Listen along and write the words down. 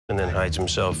and then hides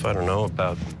himself, I don't know,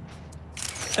 about...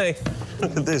 Hey,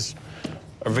 look at this.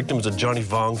 Our victim is a Johhny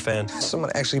Wong fan. Someone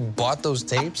actually bought those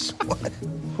tapes? What?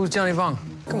 Who's Johhny Wong?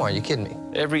 Come on, you kidding me?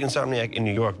 Every insomniac in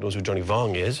New York knows who Johhny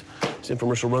Wong is. His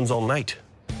infomercial runs all night.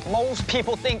 Most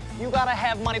people think you gotta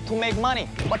have money to make money,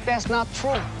 but that's not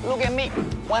true. Look at me.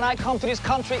 When I come to this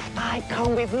country, I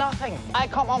come with nothing. I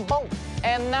come on boat,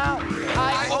 and now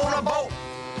I own a boat.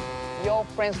 Your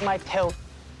friends might tell.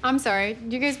 I'm sorry,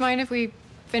 do you guys mind if we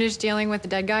finish dealing with the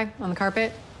dead guy on the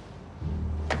carpet?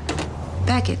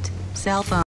 Beckett, cell phone.